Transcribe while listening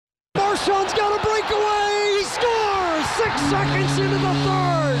Marchand's got a breakaway. He scores 6 seconds into the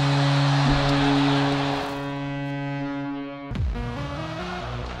third.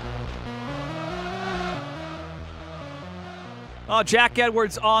 Jack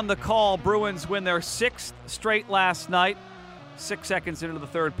Edwards on the call. Bruins win their 6th straight last night. 6 seconds into the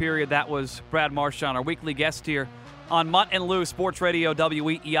third period. That was Brad Marchand, our weekly guest here on Mutt and Lou Sports Radio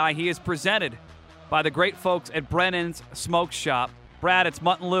WEEI. He is presented by the great folks at Brennan's Smoke Shop. Brad, it's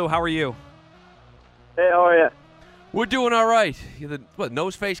Mutt and Lou. How are you? Hey, how are you? We're doing all right. You're the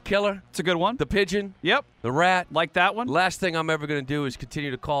nose face killer? It's a good one. The pigeon? Yep. The rat? Like that one? Last thing I'm ever going to do is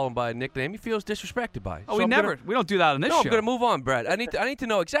continue to call him by a nickname he feels disrespected by. Oh, we don't do that on this show. I'm going to move on, Brad. I need to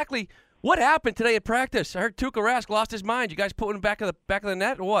know exactly what happened today at practice. I heard Tuukka Rask lost his mind. You guys put him back of the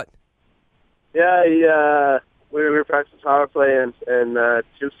net or what? Yeah, we were practicing power play, and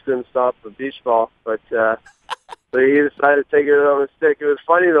Tukes couldn't stop the beach ball, but so he decided to take it on a stick. It was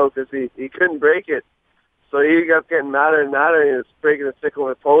funny, though, because he couldn't break it. So he kept getting madder and madder, and he was breaking the stick on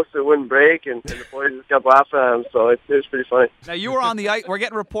the post. It wouldn't break, and the boys just kept laughing at him, so it was pretty funny. Now, you were on the ice. We're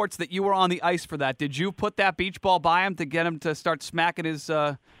getting reports that you were on the ice for that. Did you put that beach ball by him to get him to start smacking his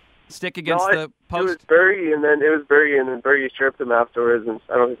stick against the post? It was Bergie, and then Bergie chirped him afterwards, and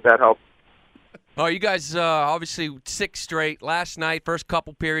I don't think that helped. Oh, you guys obviously 6 straight. Last night, first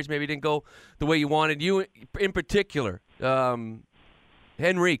couple periods maybe didn't go the way you wanted. You in particular,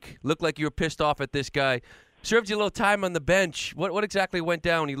 Henrique, looked like you were pissed off at this guy. Served you a little time on the bench. What exactly went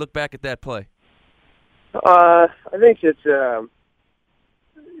down when you look back at that play? I think it's, I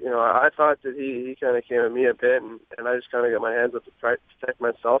thought that he kind of came at me a bit, and I just kind of got my hands up to try to protect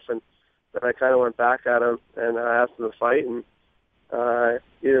myself, and then I kind of went back at him, and I asked him to fight, and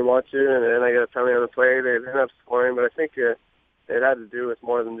he didn't want to, and then I got a penalty on the play. They ended up scoring, but I think it had to do with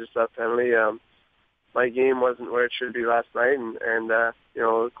more than just that penalty. My game wasn't where it should be last night, and the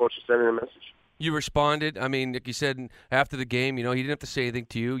coach was sending a message. You responded. I mean, like you said after the game, he didn't have to say anything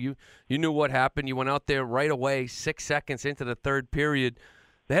to you. You knew what happened. You went out there right away, 6 seconds into the third period.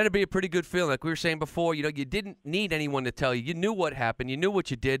 That had to be a pretty good feeling. Like we were saying before, you didn't need anyone to tell you. You knew what happened. You knew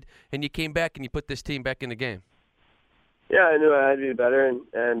what you did, and you came back and you put this team back in the game. Yeah, I knew I had to be better, and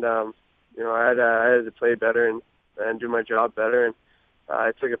I had to play better and do my job better. And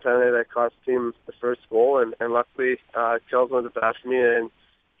I took a penalty that cost the team the first goal, and luckily Kells went to bat for me and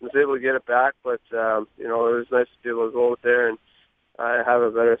was able to get it back. But it was nice to be able to go out there and have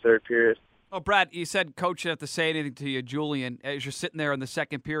a better third period. Oh, Brad, you said coach didn't have to say anything to you, Julian, as you're sitting there in the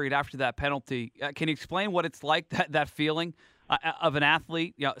second period after that penalty. Can you explain what it's like, that feeling of an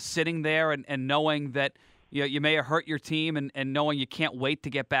athlete sitting there and knowing that you may have hurt your team and knowing you can't wait to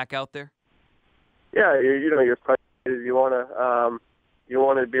get back out there? Yeah, you're frustrated. You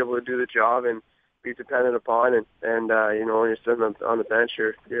want to be able to do the job and be dependent upon, and when you're sitting on the bench,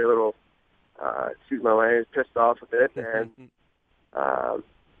 you're a little, excuse my language, pissed off a bit, and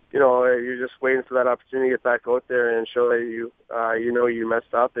you're just waiting for that opportunity to get back out there and show that you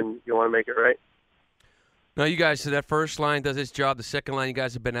messed up and you want to make it right. No, you guys, so that first line does its job. The second line, you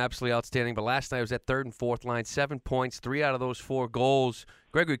guys have been absolutely outstanding. But last night was that third and fourth line, 7 points, 3 out of those 4 goals.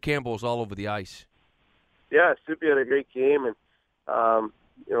 Gregory Campbell was all over the ice. Yeah, Soupy had a great game, and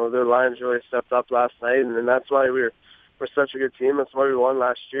their lines really stepped up last night, and that's why we're such a good team. That's why we won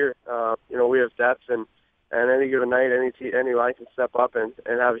last year. We have depth, and any given night, any line can step up and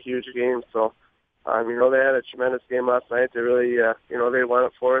have a huge game. So, they had a tremendous game last night. They really, they won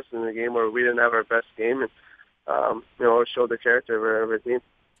it for us in a game where we didn't have our best game, and it showed the character of our team.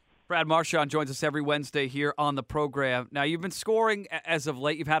 Brad Marchand joins us every Wednesday here on the program. Now, you've been scoring as of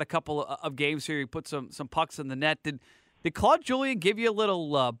late. You've had a couple of games here. You put some pucks in the net. Did Claude Julien give you a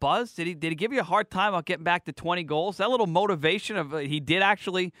little buzz? Did he give you a hard time about getting back to 20 goals? That little motivation of he did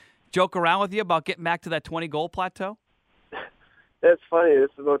actually joke around with you about getting back to that 20-goal plateau? It's funny.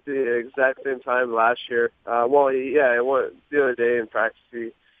 This is about the exact same time last year. The other day in practice,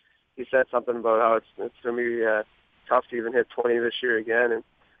 he said something about how it's going to be tough to even hit 20 this year again, and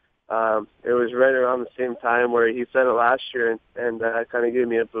it was right around the same time where he said it last year, and kind of gave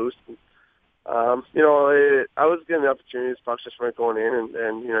me a boost. I was getting the opportunities, pucks just weren't going in,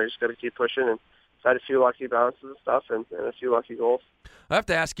 and you just got to keep pushing, and had a few lucky bounces and stuff, and a few lucky goals. I have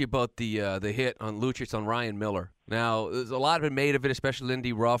to ask you about the hit on Lucic on Ryan Miller. Now, there's a lot been made of it, especially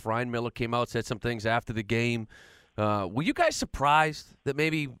Lindy Ruff. Ryan Miller came out, said some things after the game. Were you guys surprised that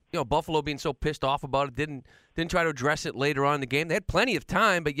maybe Buffalo being so pissed off about it didn't try to address it later on in the game? They had plenty of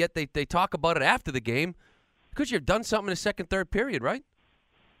time, but yet they talk about it after the game. Because you've done something in the second, third period, right?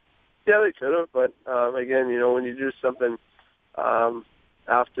 Yeah, they could have, but again, when you do something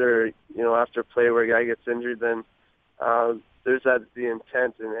after play where a guy gets injured, then there's the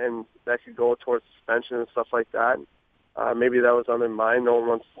intent, and that could go towards suspension and stuff like that. Maybe that was on their mind. No one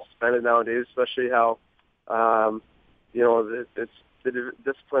wants to suspend it nowadays, especially how, the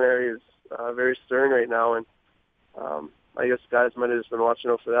disciplinary is very stern right now, and I guess guys might have just been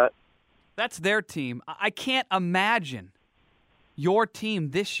watching out for that. That's their team. I can't imagine your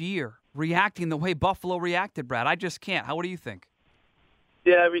team this year reacting the way Buffalo reacted, Brad. I just can't. What do you think?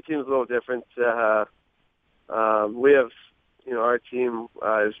 Yeah, every team's a little different. We have, our team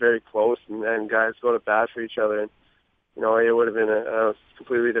is very close, and guys go to bat for each other. And, it would have been a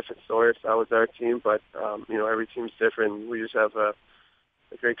completely different story if that was our team. But, every team's different. We just have a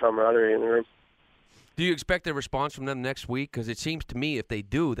great camaraderie in the room. Do you expect a response from them next week? Because it seems to me if they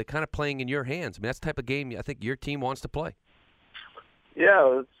do, they're kind of playing in your hands. I mean, that's the type of game I think your team wants to play.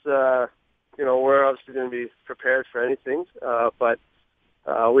 Yeah, it's, we're obviously going to be prepared for anything. But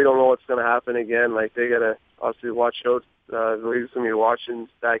we don't know what's going to happen again. Like, they got to obviously watch out. The league's going to be watching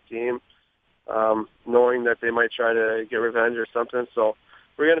that game, knowing that they might try to get revenge or something. So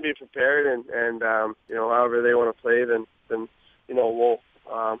we're going to be prepared, and however they want to play, then we'll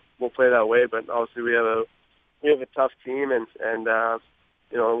play that way. But obviously we have a tough team, and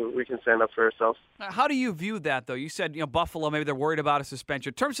we can stand up for ourselves. How do you view that, though? You said, Buffalo, maybe they're worried about a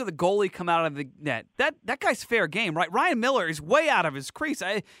suspension. In terms of the goalie come out of the net, that guy's fair game, right? Ryan Miller is way out of his crease.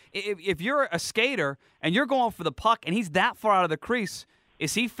 If you're a skater and you're going for the puck and he's that far out of the crease,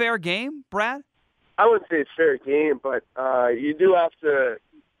 is he fair game, Brad? I wouldn't say it's fair game, but you do have to,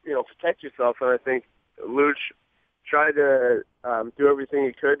 protect yourself. And I think Luch tried to do everything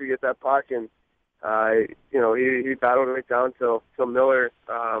he could to get that puck, and he battled right down till Miller,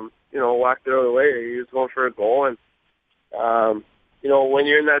 whacked it out of the way. He was going for a goal, and when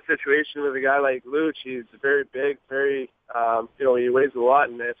you're in that situation with a guy like Luch, he's very big, very, he weighs a lot,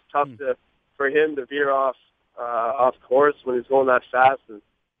 and it's tough for him to veer off course when he's going that fast. And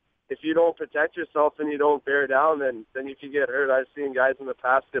if you don't protect yourself and you don't bear down, then you can get hurt. I've seen guys in the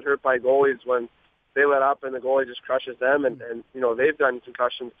past get hurt by goalies when they let up and the goalie just crushes them, and they've done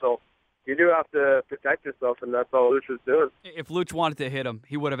concussions. So you do have to protect yourself, and that's all Luch was doing. If Luch wanted to hit him,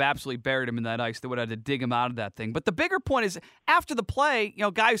 he would have absolutely buried him in that ice. They would have had to dig him out of that thing. But the bigger point is, after the play,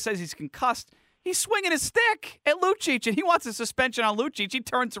 guy who says he's concussed, he's swinging his stick at Lucic, and he wants a suspension on Lucic. He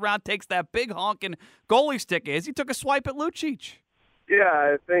turns around, takes that big honking goalie stick he took a swipe at Lucic. Yeah,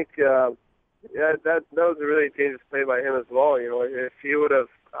 I think that was a really dangerous play by him as well. If he would have,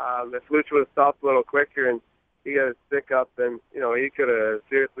 if Luch would have stopped a little quicker and he got his stick up, then he could have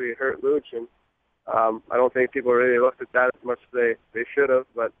seriously hurt Luch. And I don't think people really looked at that as much as they should have.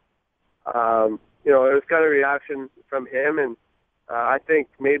 But it was kind of a reaction from him, and I think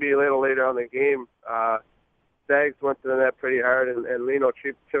maybe a little later on in the game, Stags went to the net pretty hard, and Lino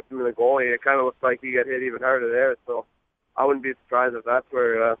chipped him in the goalie. It kind of looked like he got hit even harder there. So I wouldn't be surprised if that's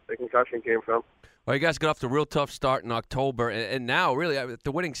where the concussion came from. Well, you guys got off to a real tough start in October, and now, really,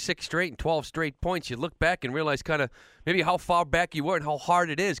 after winning 6 straight and 12 straight points, you look back and realize kind of maybe how far back you were and how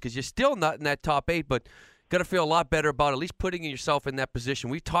hard it is, because you're still not in that top 8, but got to feel a lot better about at least putting yourself in that position.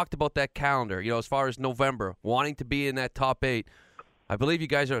 We talked about that calendar, as far as November, wanting to be in that top 8. I believe you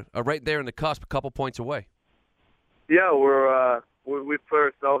guys are right there in the cusp, a couple points away. Yeah, we put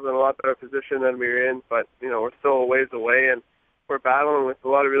ourselves in a lot better position than we were in, but we're still a ways away, and we're battling with a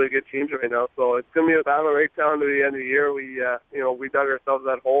lot of really good teams right now. So it's going to be a battle right down to the end of the year. We dug ourselves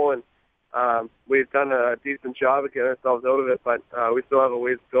that hole, and we've done a decent job of getting ourselves out of it, but we still have a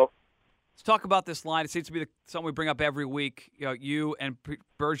ways to go. Let's talk about this line. It seems to be something we bring up every week. You and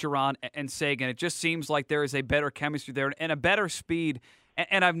Bergeron and Sagan. It just seems like there is a better chemistry there and a better speed.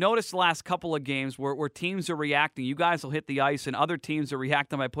 And I've noticed the last couple of games where teams are reacting. You guys will hit the ice, and other teams are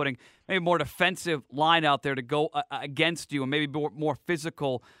reacting by putting maybe more defensive line out there to go against you and maybe more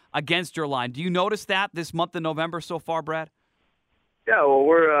physical against your line. Do you notice that this month of November so far, Brad? Yeah, well,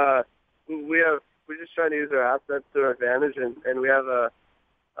 we're just trying to use our assets to our advantage, and we have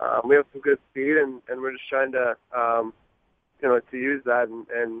some good speed, and we're just trying to to use that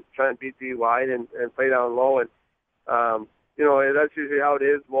and try and beat D wide and play down low. And that's usually how it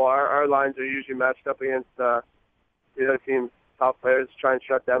is. Well, our lines are usually matched up against the other team's top players to try and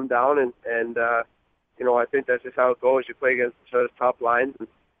shut them down. And I think that's just how it goes. You play against each other's top lines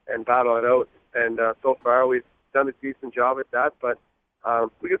and battle it out. And so far, we've done a decent job at that, but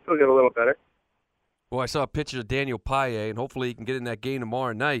we can still get a little better. Well, I saw a picture of Daniel Paille, and hopefully he can get in that game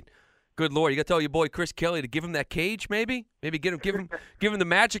tomorrow night. Good Lord, you got to tell your boy Chris Kelly to give him that cage, maybe? Maybe give him the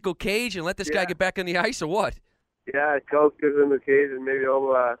magical cage and let this guy get back on the ice, or what? Yeah, Coach gives him the cage, and maybe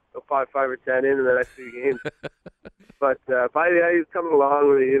he'll pop 5 or 10 in the next few games. But Paille, he's coming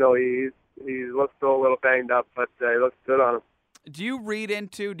along. He looks still a little banged up, but he looks good on him. Do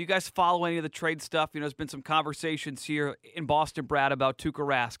you guys follow any of the trade stuff? There's been some conversations here in Boston, Brad, about Tuukka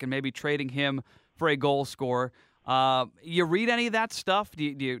Rask and maybe trading him for a goal scorer. You read any of that stuff? Do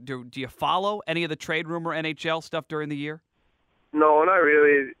you follow any of the trade rumor NHL stuff during the year? No, not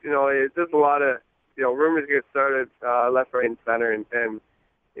really. There's a lot of, rumors get started left, right, and center, and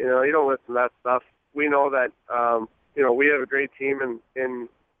you don't listen to that stuff. We know that, we have a great team and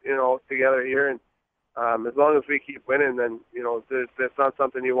together here, and as long as we keep winning, then, there's not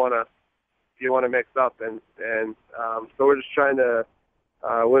something you want to mix up, and so we're just trying to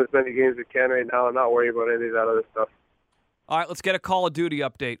win as many games as we can right now and not worry about any of that other stuff. All right, let's get a Call of Duty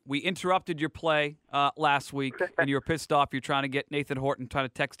update. We interrupted your play last week, and you were pissed off. You're trying to get Nathan Horton, trying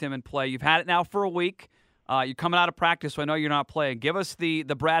to text him and play. You've had it now for a week. You're coming out of practice, so I know you're not playing. Give us the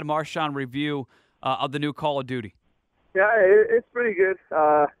Brad Marchand review of the new Call of Duty. Yeah, it's pretty good.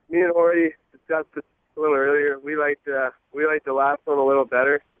 Me and Horty discussed it a little earlier. We liked the last one a little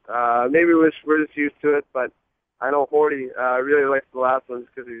better. Maybe we're just used to it, but I know Horty really likes the last one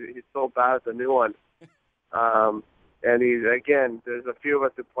just because he's so bad at the new one. And there's a few of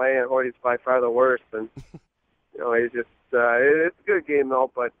us who play, and Horty's by far the worst. And he's just it's a good game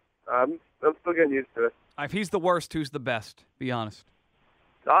though, but I'm still getting used to it. If he's the worst, who's the best? Be honest.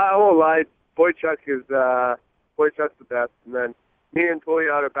 I won't lie. Boychuk is Boychuk's the best, and then me and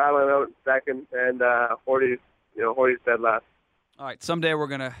Pouliot are battling out in second, and Horty's dead last. All right, someday we're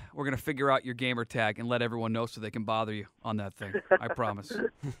gonna figure out your gamer tag and let everyone know so they can bother you on that thing. I promise.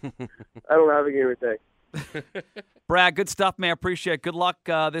 I don't have a gamer tag. Brad, good stuff, man. Appreciate it. Good luck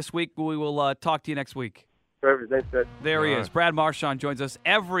this week. We will talk to you next week. Perfect. Thanks, Ted. There he is. Brad Marchand joins us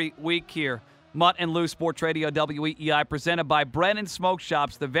every week here. Mutt and Lou Sports Radio WEEI, presented by Brennan Smoke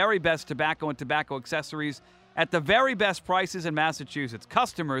Shops, the very best tobacco and tobacco accessories at the very best prices in Massachusetts.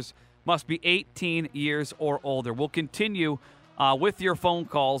 Customers must be 18 years or older. We'll continue with your phone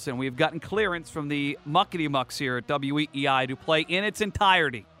calls, and we've gotten clearance from the Muckety Mucks here at WEEI to play in its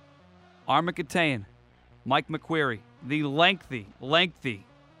entirety Armin Katayan, Mike McQuarrie, the lengthy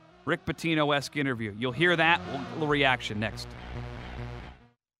Rick Pitino-esque interview. You'll hear that reaction next.